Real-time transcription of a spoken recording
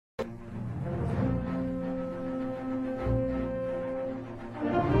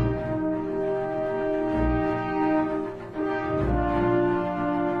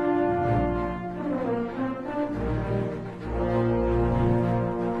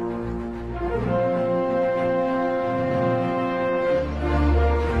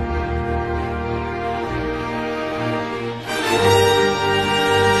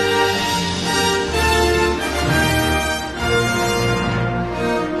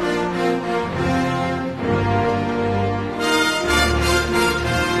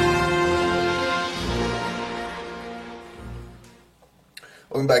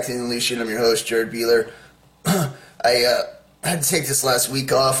back to the Unleashing. I'm your host, Jared Beeler. I had to take this last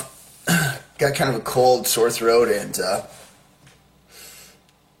week off. Got kind of a cold, sore throat, and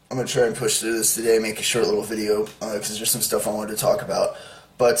I'm going to try and push through this today, make a short little video, because there's some stuff I wanted to talk about.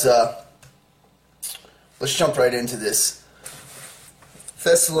 But let's jump right into this.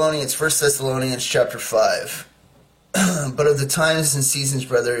 Thessalonians, 1 Thessalonians chapter 5. But of the times and seasons,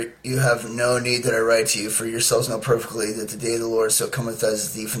 brother, you have no need that I write to you, for yourselves know perfectly that the day of the Lord so cometh as a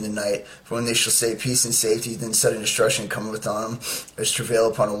thief in the night. For when they shall say peace and safety, then sudden destruction cometh on them, as travail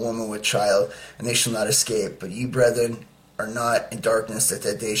upon a woman with child, and they shall not escape. But you, brethren, are not in darkness,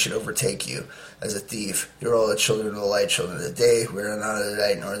 that day should overtake you as a thief. You're all the children of the light, children of the day. We are not of the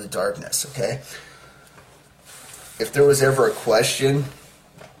night nor of the darkness. Okay? If there was ever a question,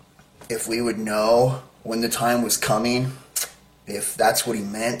 if we would know when the time was coming, if that's what he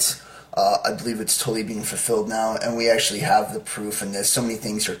meant, I believe it's totally being fulfilled now, and we actually have the proof in this. So many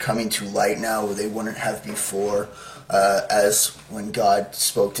things are coming to light now where they wouldn't have before, as when God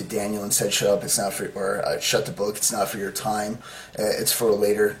spoke to Daniel and said, "Shut up, it's not for," or "Shut the book, it's not for your time. It's for a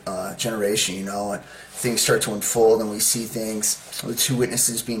later generation," you know. And things start to unfold, and we see things. The two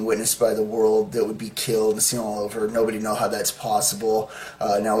witnesses being witnessed by the world that would be killed and seen all over. Nobody know how that's possible.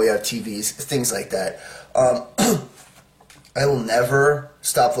 Now we have TVs, things like that. I will never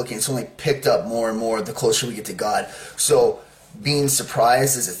stop looking. It's only picked up more and more the closer we get to God. So being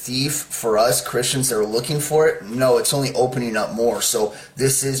surprised as a thief for us Christians that are looking for it, no, it's only opening up more. So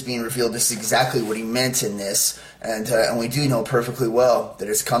this is being revealed. This is exactly what he meant in this, and we do know perfectly well that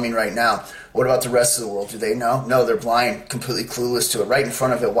it's coming right now. What about the rest of the world? Do they know? No, they're blind, completely clueless to it. Right in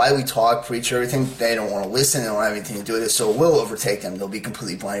front of it, why we talk, preach, everything, they don't want to listen. They don't have anything to do with it, so it will overtake them. They'll be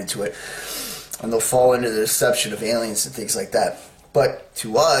completely blinded to it, and they'll fall into the deception of aliens and things like that. But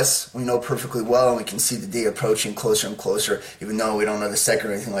to us, we know perfectly well, and we can see the day approaching closer and closer. Even though we don't know the second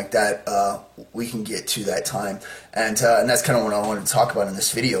or anything like that, we can get to that time. And that's kind of what I wanted to talk about in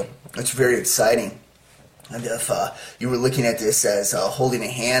this video. It's very exciting. And if you were looking at this as holding a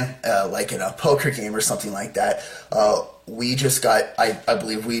hand, like in a poker game or something like that, we just got, I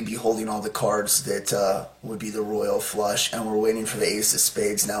believe we'd be holding all the cards that would be the royal flush, and we're waiting for the ace of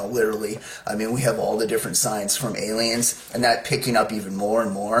spades now, literally. I mean, we have all the different signs from aliens, and that picking up even more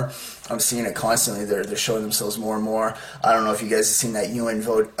and more. I'm seeing it constantly. They're showing themselves more and more. I don't know if you guys have seen that UN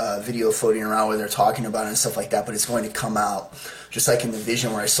video floating around where they're talking about it and stuff like that, but it's going to come out. Just like in the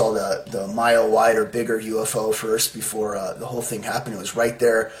vision where I saw the mile wide or bigger UFO first before the whole thing happened. It was right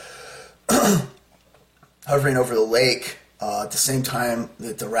there hovering over the lake at the same time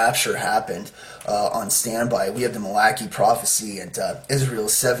that the rapture happened on standby. We have the Malachi prophecy and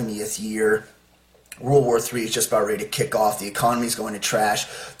Israel's 70th year. World War III is just about ready to kick off. The economy is going to trash.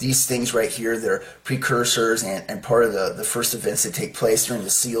 These things right here, they're precursors and part of the first events that take place during the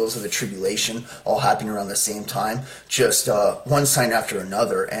seals of the tribulation, all happening around the same time. Just one sign after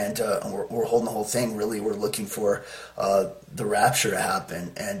another, and we're holding the whole thing. Really, we're looking for the rapture to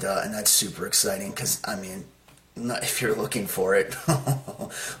happen, and that's super exciting because, I mean, if you're looking for it,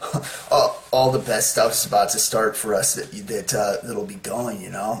 all the best stuff is about to start for us that'll be going, you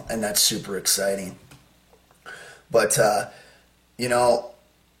know, and that's super exciting. But, you know,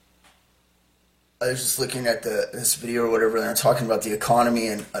 I was just looking at this video or whatever, and they're talking about the economy,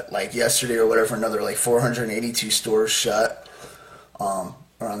 and like yesterday or whatever, another like 482 stores shut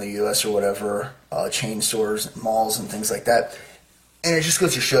around the U.S. or whatever, chain stores, malls, and things like that. And it just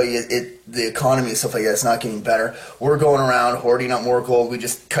goes to show you the economy and stuff like that is not getting better. We're going around hoarding up more gold. We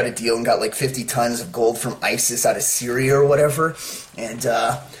just cut a deal and got like 50 tons of gold from ISIS out of Syria or whatever. And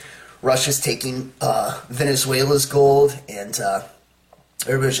Russia's taking Venezuela's gold, and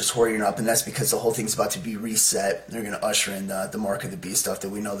everybody's just hoarding up. And that's because the whole thing's about to be reset. They're going to usher in the mark of the beast stuff that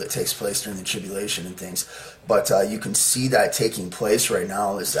we know that takes place during the tribulation and things. But you can see that taking place right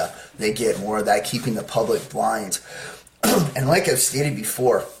now as they get more of that, keeping the public blind. And like I've stated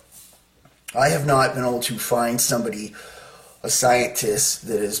before, I have not been able to find somebody, a scientist,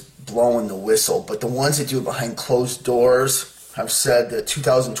 that is blowing the whistle. But the ones that do it behind closed doors have said that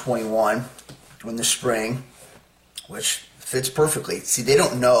 2021, in the spring, which fits perfectly. See, they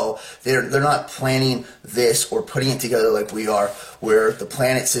don't know. They're not planning this or putting it together like we are, where the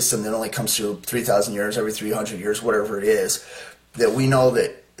planet system that only comes through 3,000 years, every 300 years, whatever it is, that we know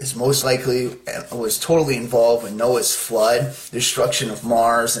that is most likely was totally involved with Noah's flood, destruction of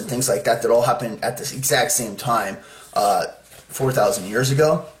Mars, and things like that all happened at the exact same time 4,000 years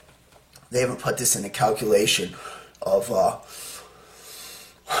ago. They haven't put this in the calculation of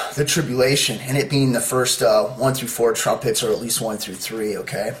the tribulation, and it being the first 1 through 4 trumpets, or at least 1 through 3,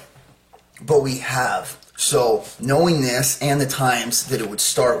 okay? But we have So knowing this and the times that it would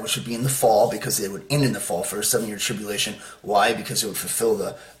start, which would be in the fall, because it would end in the fall for a 7-year tribulation. Why? Because it would fulfill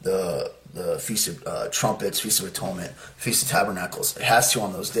the Feast of Trumpets, Feast of Atonement, Feast of Tabernacles. It has to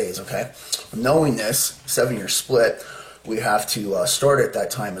on those days, okay? Knowing this 7-year split, we have to start at that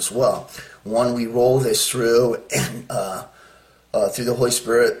time as well. One, we roll this through and through the Holy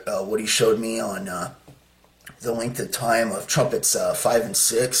Spirit, what he showed me on the length of time of trumpets 5 and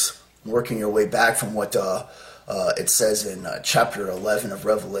 6, working your way back from what it says in chapter 11 of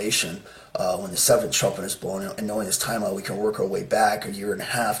Revelation, when the 7th trumpet is blown, and knowing this timeline, we can work our way back 1.5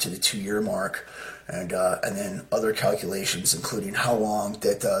 years to the 2-year mark, and then other calculations, including how long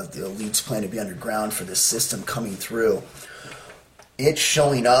that the elites plan to be underground for this system coming through. It's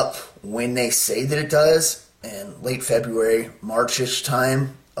showing up when they say that it does, in late February, March-ish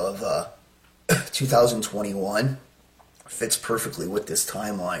time of 2021. Fits perfectly with this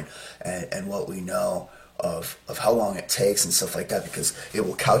timeline and what we know of how long it takes and stuff like that, because it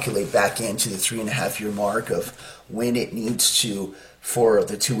will calculate back into the 3.5-year mark of when it needs to for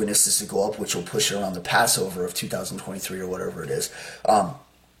the 2 witnesses to go up, which will push it around the Passover of 2023 or whatever it is.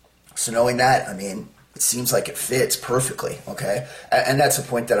 So knowing that, I mean, it seems like it fits perfectly, okay? And that's a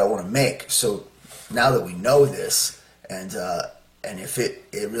point that I want to make. So now that we know this, and if it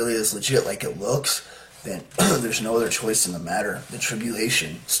really is legit like it looks, then there's no other choice in the matter. The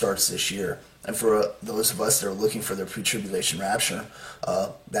tribulation starts this year. And for those of us that are looking for the pre-tribulation rapture,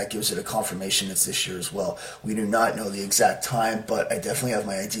 that gives it a confirmation it's this year as well. We do not know the exact time, but I definitely have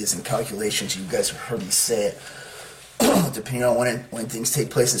my ideas and calculations. You guys have heard me say it. Depending on when things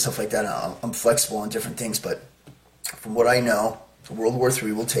take place and stuff like that, I'm flexible on different things. But from what I know, World War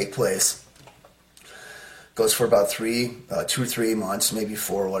III will take place. Goes for about 2 or 3 months, maybe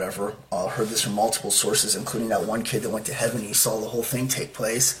 4 or whatever. Heard this from multiple sources, including that one kid that went to heaven. He saw the whole thing take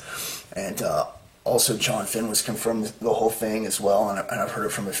place. And also John Finn was confirmed the whole thing as well, and I've heard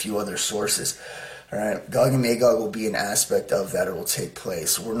it from a few other sources. All right, Gog and Magog will be an aspect of that. It will take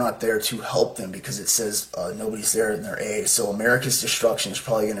place. We're not there to help them because it says nobody's there in their aid. So America's destruction is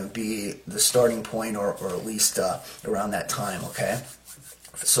probably going to be the starting point, or at least around that time, okay?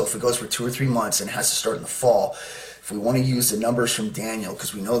 So if it goes for 2 or 3 months and has to start in the fall, if we want to use the numbers from Daniel,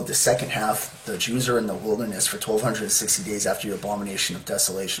 because we know that the second half, the Jews are in the wilderness for 1,260 days after your abomination of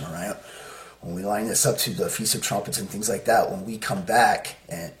desolation, all right? When we line this up to the Feast of Trumpets and things like that, when we come back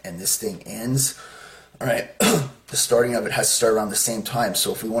and this thing ends, all right, the starting of it has to start around the same time.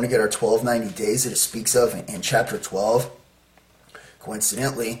 So if we want to get our 1290 days that it speaks of in chapter 12,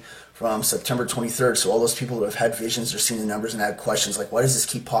 coincidentally, from September 23rd. So all those people who have had visions or seen the numbers and had questions like, why does this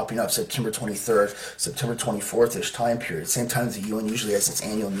keep popping up? September 23rd, September 24th-ish time period. Same time as the UN usually has its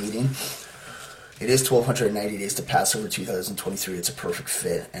annual meeting. It is 1,290 days to Passover 2023. It's a perfect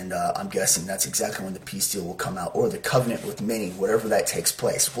fit. And I'm guessing that's exactly when the peace deal will come out, or the covenant with many, whatever that takes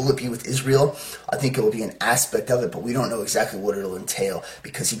place. Will it be with Israel? I think it will be an aspect of it, but we don't know exactly what it'll entail,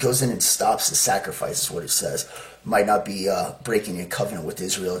 because he goes in and stops the sacrifice, is what it says. Might not be breaking a covenant with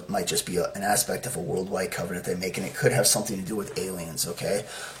Israel. It might just be an aspect of a worldwide covenant they make, and it could have something to do with aliens, okay?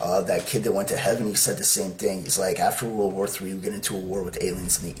 That kid that went to heaven, he said the same thing. He's like, after World War III, we get into a war with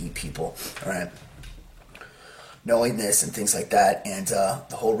aliens and they eat people, all right? Knowing this and things like that, and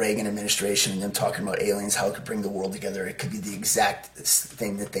the whole Reagan administration and them talking about aliens, how it could bring the world together, it could be the exact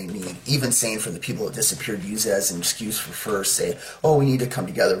thing that they need. Even saying for the people that disappeared, use it as an excuse for first, say, oh, we need to come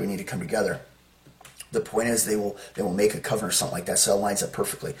together, we need to come together. The point is they will make a covenant or something like that, so it lines up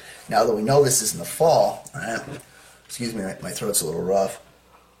perfectly. Now that we know this is in the fall, all right, excuse me, my throat's a little rough.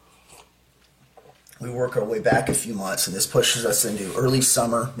 We work our way back a few months, and this pushes us into early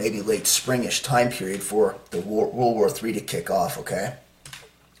summer, maybe late springish time period for the World War III to kick off, okay?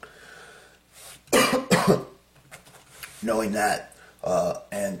 Knowing that,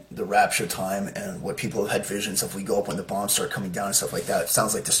 and the rapture time, and what people have had visions of, we go up when the bombs start coming down and stuff like that, it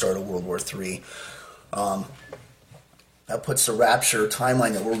sounds like the start of World War III. That puts the rapture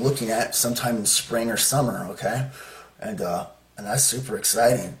timeline that we're looking at sometime in spring or summer, okay? And that's super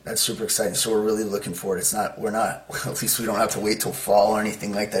exciting. That's super exciting. So we're really looking for it. We're not, at least we don't have to wait till fall or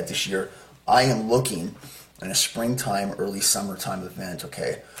anything like that this year. I am looking in a springtime, early summertime event,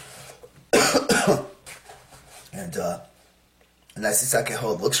 okay? And that's exactly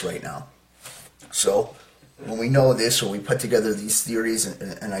how it looks right now. So when we know this, or we put together these theories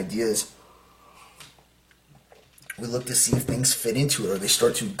and ideas, we look to see if things fit into it or they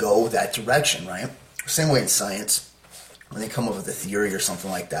start to go that direction, right? Same way in science. When they come up with a theory or something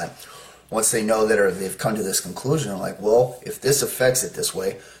like that, once they know that, or they've come to this conclusion, they're like, well, if this affects it this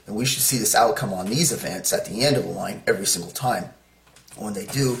way, then we should see this outcome on these events at the end of the line every single time. When they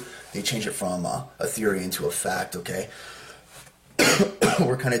do, they change it from a theory into a fact, okay?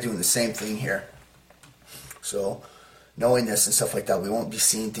 We're kind of doing the same thing here. So, knowing this and stuff like that, we won't be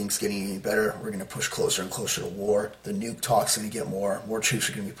seeing things getting any better. We're going to push closer and closer to war. The nuke talk's going to get more troops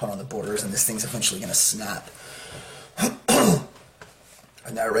are going to be put on the borders, and this thing's eventually going to snap.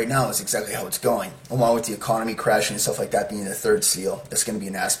 And that right now is exactly how it's going. Along with the economy crashing and stuff like that being the third seal, that's going to be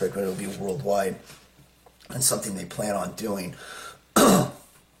an aspect, but it'll be worldwide and something they plan on doing.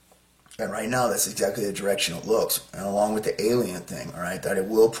 And right now, that's exactly the direction it looks. And along with the alien thing, all right, that it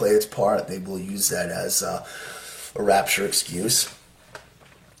will play its part. They will use that as a rapture excuse.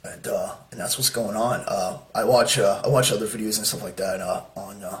 And that's what's going on. I watch other videos and stuff like that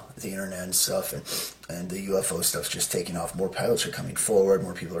on the internet and stuff, and the UFO stuff's just taking off. More pilots are coming forward.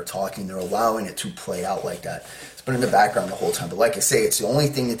 More people are talking. They're allowing it to play out like that. It's been in the background the whole time. But like I say, it's the only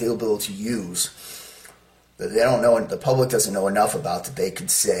thing that they'll be able to use that they don't know, and the public doesn't know enough about, that they could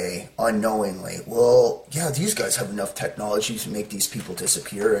say unknowingly, well, yeah, these guys have enough technology to make these people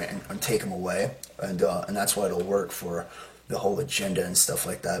disappear and take them away, and that's why it'll work for the whole agenda and stuff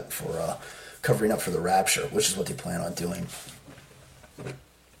like that, for covering up for the rapture, which is what they plan on doing.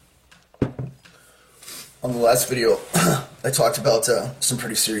 On the last video, I talked about some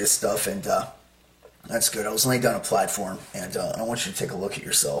pretty serious stuff, and that's good. I was laying down a platform, and I want you to take a look at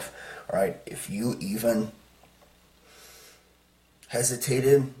yourself. All right, if you even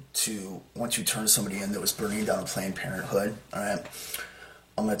hesitated to want to turn somebody in that was burning down a Planned Parenthood, all right,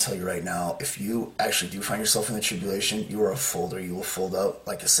 I'm going to tell you right now, if you actually do find yourself in the tribulation, you are a folder. You will fold out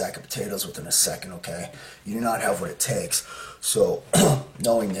like a sack of potatoes within a second, okay? You do not have what it takes. So,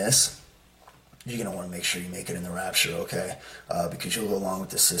 knowing this, you're going to want to make sure you make it in the rapture, okay? Because you'll go along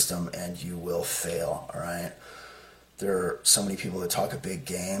with the system and you will fail, all right? There are so many people that talk a big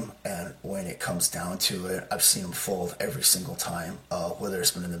game, and when it comes down to it, I've seen them fold every single time, whether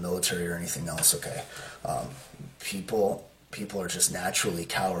it's been in the military or anything else, okay? People are just naturally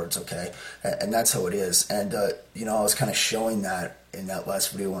cowards, okay? And that's how it is. And, I was kind of showing that in that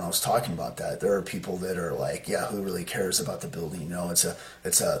last video when I was talking about that. There are people that are like, yeah, who really cares about the building?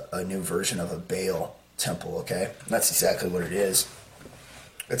 It's a new version of a Baal temple, okay? And that's exactly what it is.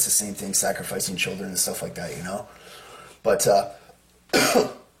 It's the same thing, sacrificing children and stuff like that, But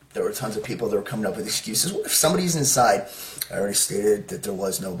there were tons of people that were coming up with excuses. What if somebody's inside? I already stated that there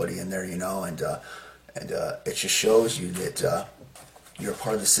was nobody in there, and it just shows you that you're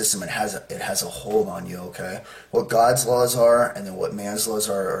part of the system. It has a hold on you, okay? What God's laws are and then what man's laws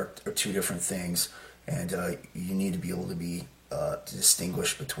are two different things, and you need to be able to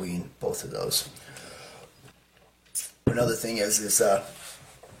distinguish between both of those. Another thing is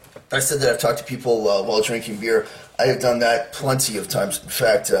I said that I've talked to people while drinking beer. I have done that plenty of times. In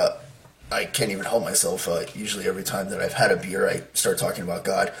fact, I can't even help myself. Usually every time that I've had a beer, I start talking about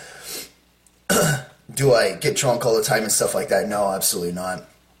God. Do I get drunk all the time and stuff like that? No, absolutely not.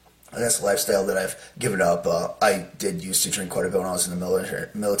 And that's a lifestyle that I've given up. I did used to drink quite a bit when I was in the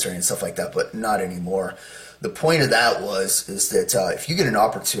military and stuff like that, but not anymore. The point of that is that if you get an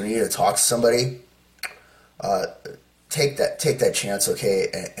opportunity to talk to somebody, take that chance,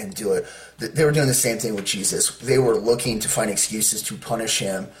 okay, and do it. They were doing the same thing with Jesus. They were looking to find excuses to punish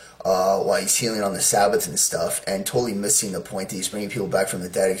him while he's healing on the Sabbath and stuff, and totally missing the point that he's bringing people back from the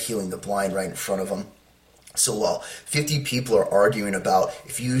dead and healing the blind right in front of them. So while 50 people are arguing about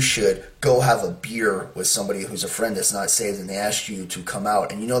if you should go have a beer with somebody who's a friend that's not saved, and they ask you to come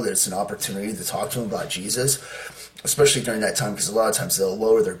out, and you know that it's an opportunity to talk to them about Jesus, especially during that time, because a lot of times they'll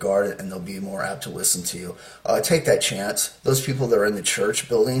lower their guard and they'll be more apt to listen to you. Take that chance. Those people that are in the church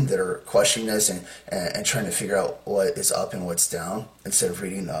building that are questioning this and trying to figure out what is up and what's down, instead of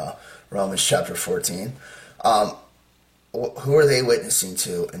reading Romans chapter 14, who are they witnessing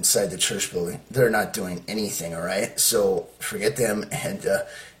to inside the church building? They're not doing anything, all right? So forget them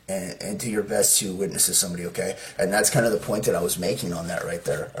and do your best to witness to somebody, okay? And that's kind of the point that I was making on that right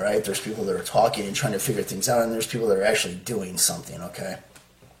there, all right? There's people that are talking and trying to figure things out, and there's people that are actually doing something, okay?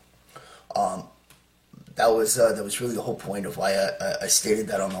 That was really the whole point of why I stated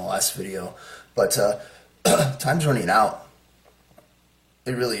that on the last video. But time's running out.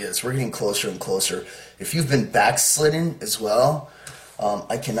 It really is. We're getting closer and closer. If you've been backslidden as well,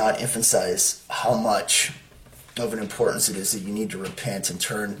 I cannot emphasize how much of an importance it is that you need to repent and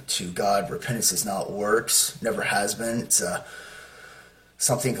turn to God. Repentance is not works, never has been. It's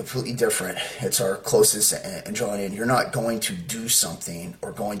something completely different. It's our closest and drawing in. You're not going to do something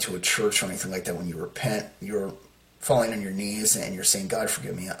or going to a church or anything like that. When you repent, you're falling on your knees and you're saying, God,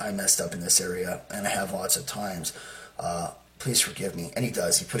 forgive me. I messed up in this area, and I have lots of times. please forgive me. And he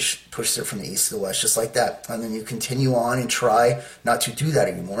does. He pushes it from the east to the west, just like that. And then you continue on and try not to do that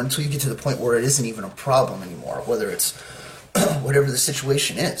anymore until you get to the point where it isn't even a problem anymore, whether it's whatever the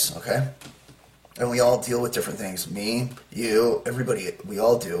situation is, okay? And we all deal with different things. Me, you, everybody, we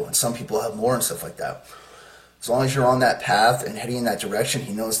all do. And some people have more and stuff like that. As long as you're on that path and heading in that direction,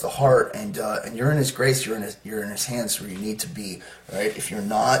 he knows the heart, and you're in his grace, you're in his hands where you need to be, right? If you're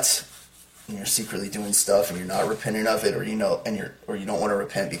not, and you're secretly doing stuff and you're not repenting of it, or you don't want to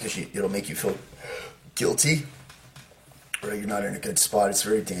repent because it'll make you feel guilty, or you're not in a good spot, it's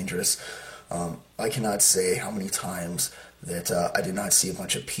very dangerous. I cannot say how many times that I did not see a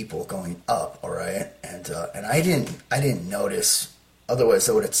bunch of people going up, all right, and I didn't notice. Otherwise,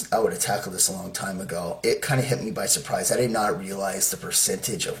 I would have tackled this a long time ago. It kind of hit me by surprise. I did not realize the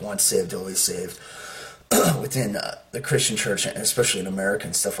percentage of once saved, always saved within the Christian church, and especially in America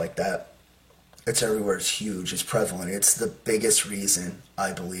and stuff like that. It's everywhere. It's huge. It's prevalent. It's the biggest reason,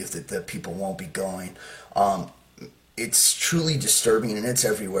 I believe, that people won't be going. It's truly disturbing, and it's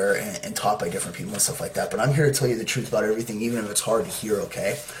everywhere, and taught by different people and stuff like that. But I'm here to tell you the truth about everything, even if it's hard to hear,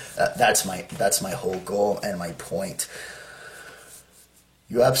 okay? That's my whole goal and my point.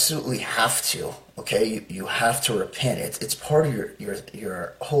 You absolutely have to, okay? You have to repent. It's part of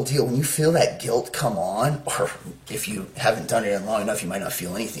your whole deal. When you feel that guilt come on, or if you haven't done it in long enough, you might not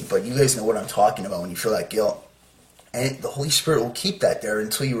feel anything. But you guys know what I'm talking about when you feel that guilt. And the Holy Spirit will keep that there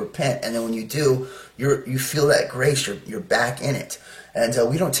until you repent. And then when you do, you feel that grace. You're back in it. And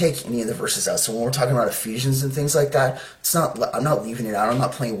we don't take any of the verses out. So when we're talking about Ephesians and things like that, I'm not leaving it out. I'm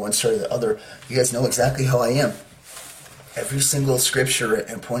not playing one side or the other. You guys know exactly how I am. Every single scripture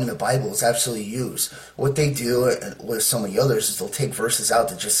and point in the Bible is absolutely used. What they do with so many others is they'll take verses out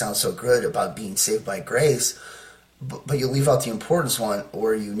that just sound so good about being saved by grace, but you leave out the importance one,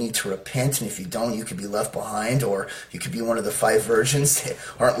 or you need to repent, and if you don't, you could be left behind, or you could be one of the 5 virgins that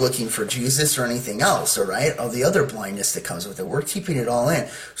aren't looking for Jesus or anything else, all right? All the other blindness that comes with it. We're keeping it all in.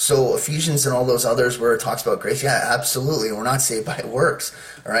 So Ephesians and all those others where it talks about grace, yeah, absolutely. We're not saved by works,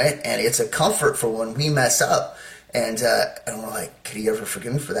 all right? And it's a comfort for when we mess up. And we're like, could he ever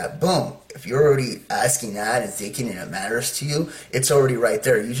forgive me for that? Boom. If you're already asking that and thinking and it matters to you, it's already right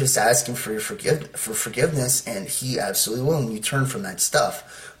there. You just ask him for forgiveness, and he absolutely will, and you turn from that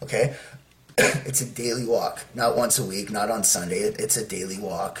stuff, okay? It's a daily walk, not once a week, not on Sunday. It's a daily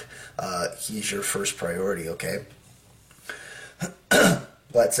walk. He's your first priority, okay?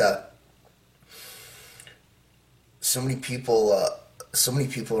 But so many people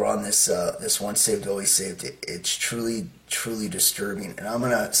are on this once saved, always saved. It's truly, truly disturbing. And I'm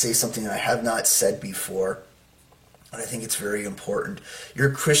going to say something that I have not said before, but I think it's very important.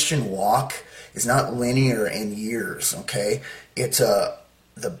 Your Christian walk is not linear in years, okay? It's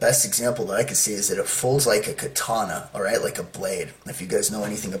the best example that I could see is that it folds like a katana, all right, like a blade. If you guys know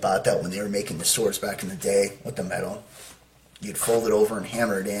anything about that, when they were making the swords back in the day with the metal, you'd fold it over and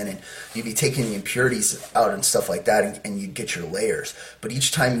hammer it in, and you'd be taking the impurities out and stuff like that, and you'd get your layers. But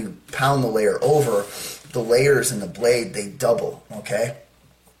each time you pound the layer over, the layers in the blade, they double, okay?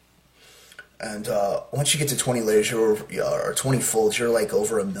 And once you get to 20 layers, or 20 folds, you're like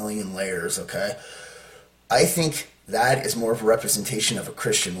over 1 million layers, okay? I think that is more of a representation of a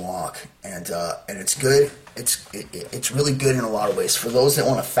Christian walk, and it's good. It's really good in a lot of ways. For those that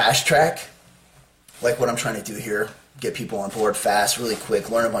want to fast track, like what I'm trying to do here, get people on board fast, really quick,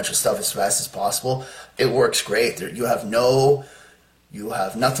 learn a bunch of stuff as fast as possible, it works great. You have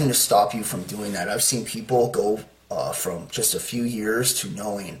nothing to stop you from doing that. I've seen people go from just a few years to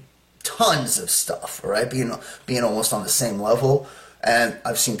knowing tons of stuff, all right, being almost on the same level. And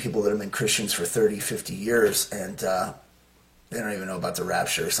I've seen people that have been Christians for 30, 50 years, and they don't even know about the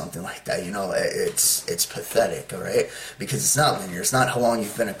rapture or something like that. You know, it's pathetic, all right? Because it's not linear. It's not how long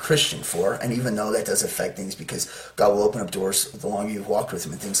you've been a Christian for. And even though that does affect things, because God will open up doors the longer you've walked with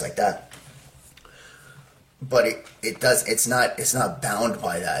him and things like that. But it's not bound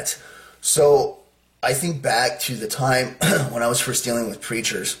by that. So I think back to the time when I was first dealing with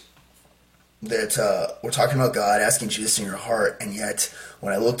preachers that were talking about God, asking Jesus in your heart, and yet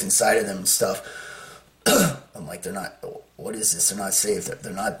when I looked inside of them and stuff, I'm like, they're not, what is this? They're not saved.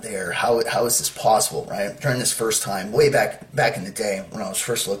 They're not there. How is this possible, right? During this first time, way back in the day when I was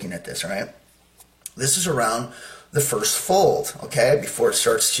first looking at this, right? This is around the first fold, okay? Before it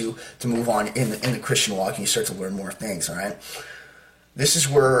starts to move on in the Christian walk and you start to learn more things, all right? This is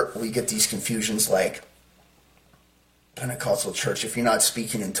where we get these confusions like, Pentecostal church, if you're not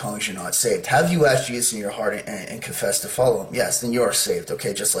speaking in tongues, you're not saved. Have you asked Jesus in your heart and confessed to follow him? Yes, then you are saved,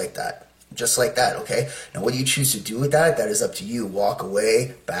 okay? Just like that. Just like that, okay? Now, what do you choose to do with that? That is up to you. Walk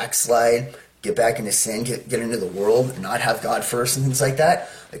away, backslide, get back into sin, get into the world, and not have God first and things like that,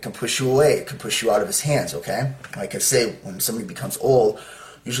 it can push you away. It can push you out of his hands, okay? Like I say, when somebody becomes old,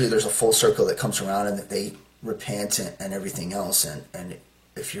 usually there's a full circle that comes around and that they repent and everything else, and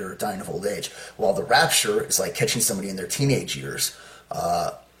if you're dying of old age. While the rapture is like catching somebody in their teenage years.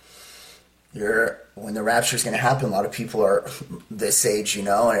 When the rapture is going to happen, a lot of people are this age, and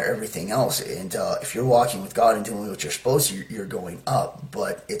everything else. And if you're walking with God and doing what you're supposed to, you're going up.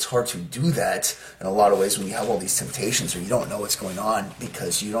 But it's hard to do that in a lot of ways when you have all these temptations, or you don't know what's going on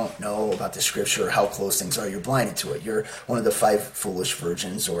because you don't know about the scripture or how close things are. You're blinded to it. You're one of the 5 foolish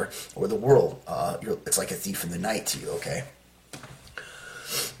virgins, or the world. It's like a thief in the night to you, okay?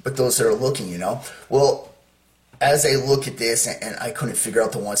 But those that are looking, well, as I look at this, and I couldn't figure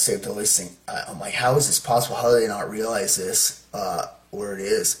out the once saved, always thing, I'm like, how is this possible? How do they not realize this, where it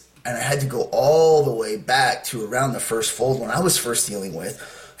is? And I had to go all the way back to around the first fold when I was first dealing with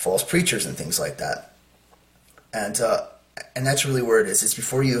false preachers and things like that. And that's really where it is. It's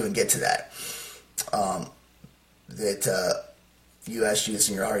before you even get to that. You asked Jesus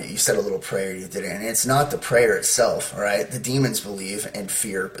in your heart, you said a little prayer, you did it, and it's not the prayer itself, all right? The demons believe and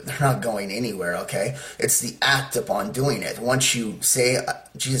fear, but they're not going anywhere, okay? It's the act upon doing it. Once you say,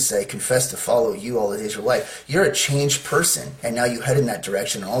 Jesus said, confess to follow you all the days of your life, you're a changed person, and now you head in that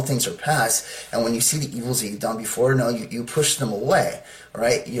direction, and all things are past, and when you see the evils that you've done before, no, you push them away, all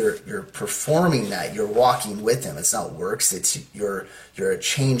right? You're performing that, you're walking with him. It's not works, it's you're a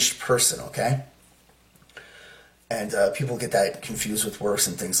changed person, okay? And people get that confused with works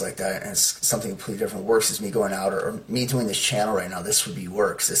and things like that, and it's something completely different. Works is me going out, or me doing this channel right now. This would be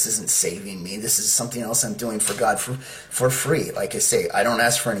works. This isn't saving me. This is something else I'm doing for God for free. Like I say, I don't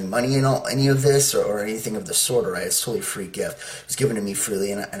ask for any money in any of this or anything of the sort, right? It's totally a free gift. It's given to me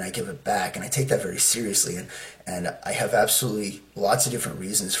freely, and I give it back, and I take that very seriously. And I have absolutely lots of different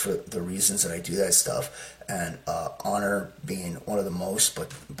reasons for the reasons that I do that stuff, and honor being one of the most.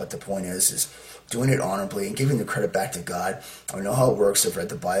 But the point is doing it honorably and giving the credit back to God. I know how it works. I've read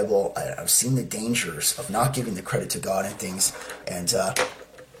the Bible. I've seen the dangers of not giving the credit to God and things. And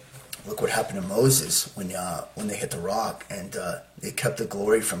look what happened to Moses when they hit the rock, and they kept the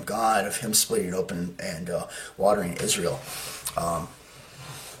glory from God of him splitting open and watering Israel.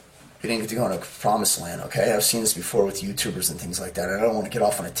 He didn't get to go in a promised land, okay? I've seen this before with YouTubers and things like that. I don't want to get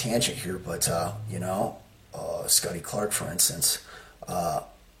off on a tangent here, but, Scotty Clark, for instance,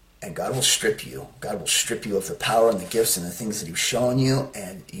 and God will strip you. God will strip you of the power and the gifts and the things that he's shown you,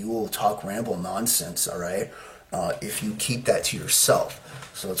 and you will talk ramble nonsense, all right, if you keep that to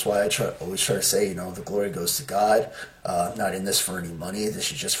yourself. So that's why I always try to say, the glory goes to God, not in this for any money.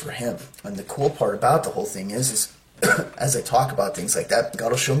 This is just for him. And the cool part about the whole thing is as I talk about things like that,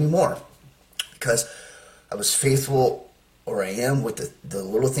 God will show me more, because I was faithful, or I am, with the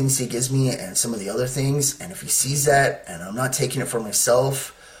little things he gives me and some of the other things. And if he sees that and I'm not taking it for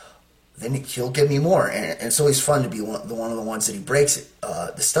myself, then he'll give me more. And it's always fun to be one of the ones that he breaks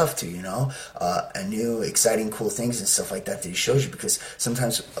the stuff to, and new, exciting, cool things and stuff like that he shows you, because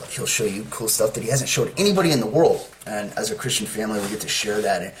sometimes he'll show you cool stuff that he hasn't showed anybody in the world. And as a Christian family, we get to share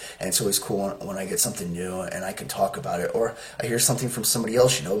that, and it's always cool when I get something new and I can talk about it, or I hear something from somebody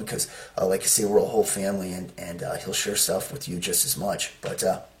else, because like I say, we're a whole family, and he'll share stuff with you just as much. But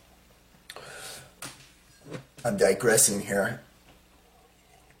I'm digressing here.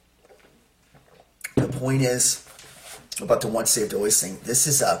 The point is about the once saved always thing. This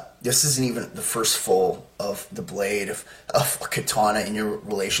isn't even the first fold of the blade of a katana in your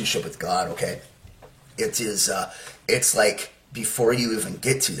relationship with God. Okay, it is. It's like before you even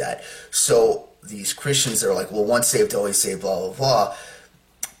get to that. So these Christians are like, well, once saved, always saved, blah blah blah.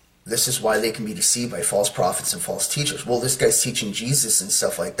 This is why they can be deceived by false prophets and false teachers. Well, this guy's teaching Jesus and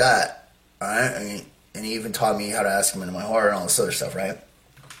stuff like that. All right, I mean, and he even taught me how to ask him into my heart and all this other stuff, right?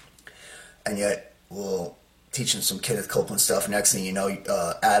 And yet, we'll teaching some Kenneth Copeland stuff. Next thing you know,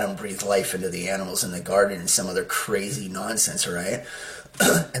 Adam breathed life into the animals in the garden and some other crazy nonsense, right?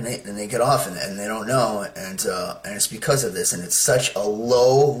 and they get off and they don't know, and it's because of this, and it's such a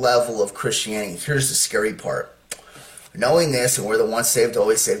low level of Christianity. Here's the scary part. Knowing this and where the once saved,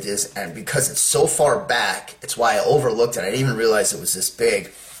 always saved is, and because it's so far back, it's why I overlooked it. I didn't even realize it was this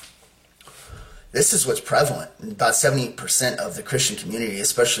big. This is what's prevalent in about 70% of the Christian community,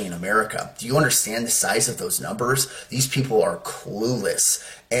 especially in America. Do you understand the size of those numbers? These people are clueless.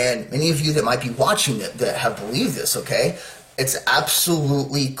 And many of you that might be watching that have believed this, okay? It's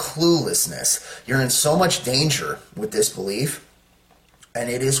absolutely cluelessness. You're in so much danger with this belief, and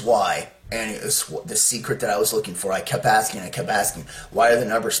it is why And it was the secret that I was looking for. I kept asking, why are the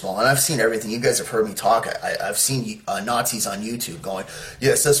numbers small? And I've seen everything. You guys have heard me talk. I've seen Nazis on YouTube going,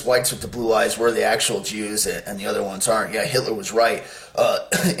 yes, us whites with the blue eyes, we're the actual Jews, and the other ones aren't. Yeah, Hitler was right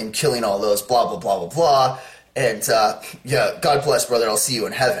in killing all those, blah, blah, blah, blah, blah. And, yeah, God bless, brother, I'll see you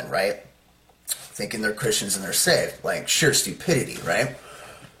in heaven, right? Thinking they're Christians and they're saved. Like, sheer stupidity, right?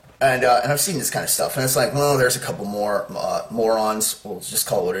 And I've seen this kind of stuff, and it's like, well, there's a couple more morons, we'll just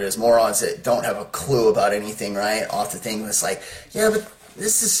call it what it is, morons that don't have a clue about anything, right, off the thing. And it's like, yeah, but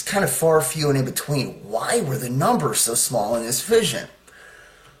this is kind of far, few, and in between. Why were the numbers so small in this vision?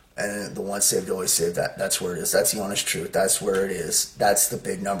 And the once saved, always saved, that's where it is. That's the honest truth. That's where it is. That's the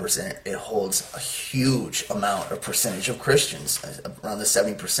big numbers, and it holds a huge amount of percentage of Christians, around the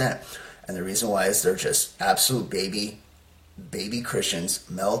 70%. And the reason why is they're just absolute baby Christians,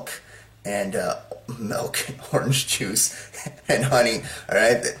 milk and orange juice and honey. All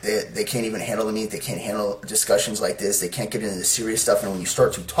right, they can't even handle the meat. They can't handle discussions like this. They can't get into the serious stuff. And when you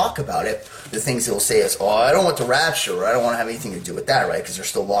start to talk about it, the things they'll say is, "Oh, I don't want the rapture, or I don't want to have anything to do with that," right? Because they're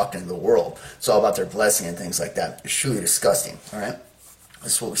still locked into the world. It's all about their blessing and things like that. It's truly disgusting. All right.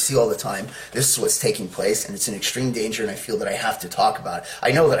 This is what we see all the time. This is what's taking place, and it's an extreme danger, and I feel that I have to talk about it.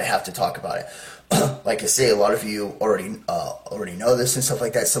 I know that I have to talk about it. Like I say, a lot of you already know this and stuff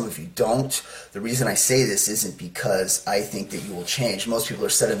like that. Some of you don't. The reason I say this isn't because I think that you will change. Most people are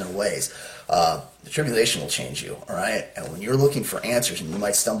set in their ways. The tribulation will change you, all right? And when you're looking for answers, and you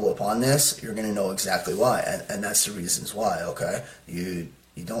might stumble upon this, you're going to know exactly why, and that's the reasons why, okay? You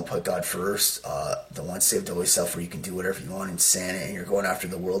don't put God first. The once saved, always saved, where you can do whatever you want in sin, and you're going after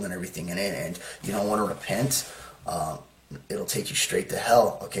the world and everything in it, and you don't want to repent. It'll take you straight to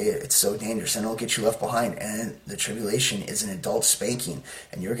hell, okay? It's so dangerous, and it'll get you left behind. And the tribulation is an adult spanking,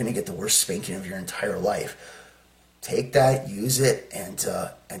 and you're going to get the worst spanking of your entire life. Take that, use it, and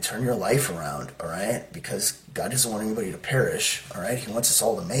turn your life around, all right? Because God doesn't want anybody to perish, all right? He wants us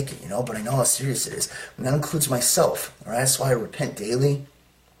all to make it, you know? But I know how serious it is, and that includes myself, all right? That's why I repent daily.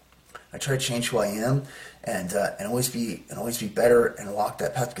 I try to change who I am, and always be better and walk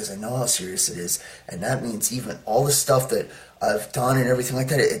that path, because I know how serious it is. And that means even all the stuff that I've done and everything like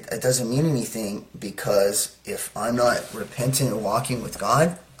that, it doesn't mean anything, because if I'm not repenting and walking with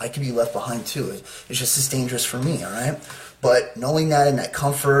God, I could be left behind too. It's just as dangerous for me, all right? But knowing that and that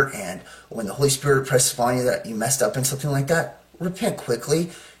comfort, and when the Holy Spirit presses upon you that you messed up in something like that, repent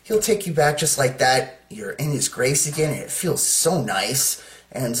quickly. He'll take you back just like that. You're in His grace again, and it feels so nice.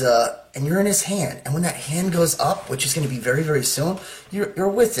 And you're in His hand, and when that hand goes up, which is going to be very, very soon, you're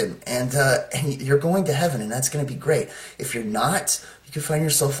with Him, and you're going to heaven, and that's going to be great. If you're not, you can find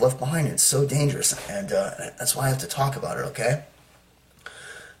yourself left behind. It's so dangerous, and that's why I have to talk about it. Okay.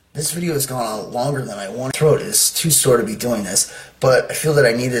 This video has gone on longer than I wanted. My throat is too sore to be doing this, but I feel that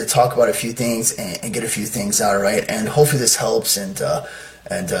I needed to talk about a few things and get a few things out, right? And hopefully this helps, and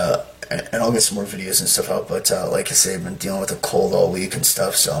I'll get some more videos and stuff out. But like I say, I've been dealing with a cold all week and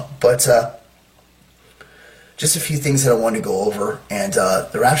stuff. So, but just a few things that I wanted to go over. And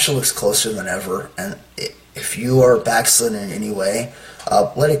the rapture looks closer than ever. And if you are backslidden in any way,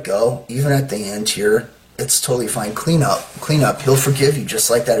 let it go. Even at the end here, it's totally fine. Clean up. He'll forgive you just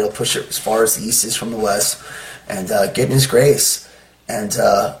like that. He'll push it as far as the east is from the west, and get in His grace, and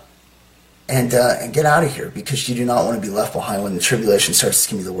get out of here, because you do not want to be left behind when the tribulation starts. It's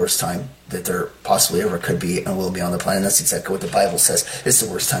going to be the worst time that there possibly ever could be and will be on the planet. That's exactly what the Bible says. It's the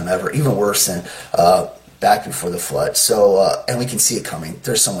worst time ever, even worse than back before the flood. So, and we can see it coming.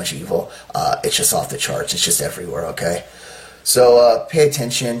 There's so much evil. It's just off the charts. It's just everywhere, okay? So pay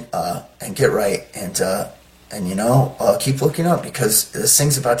attention and get right, and you know, keep looking up, because this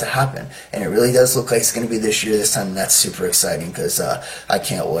thing's about to happen, and it really does look like it's going to be this year, this time, and that's super exciting, because I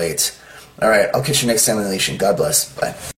can't wait. All right, I'll catch you next time on the Nation. God bless. Bye.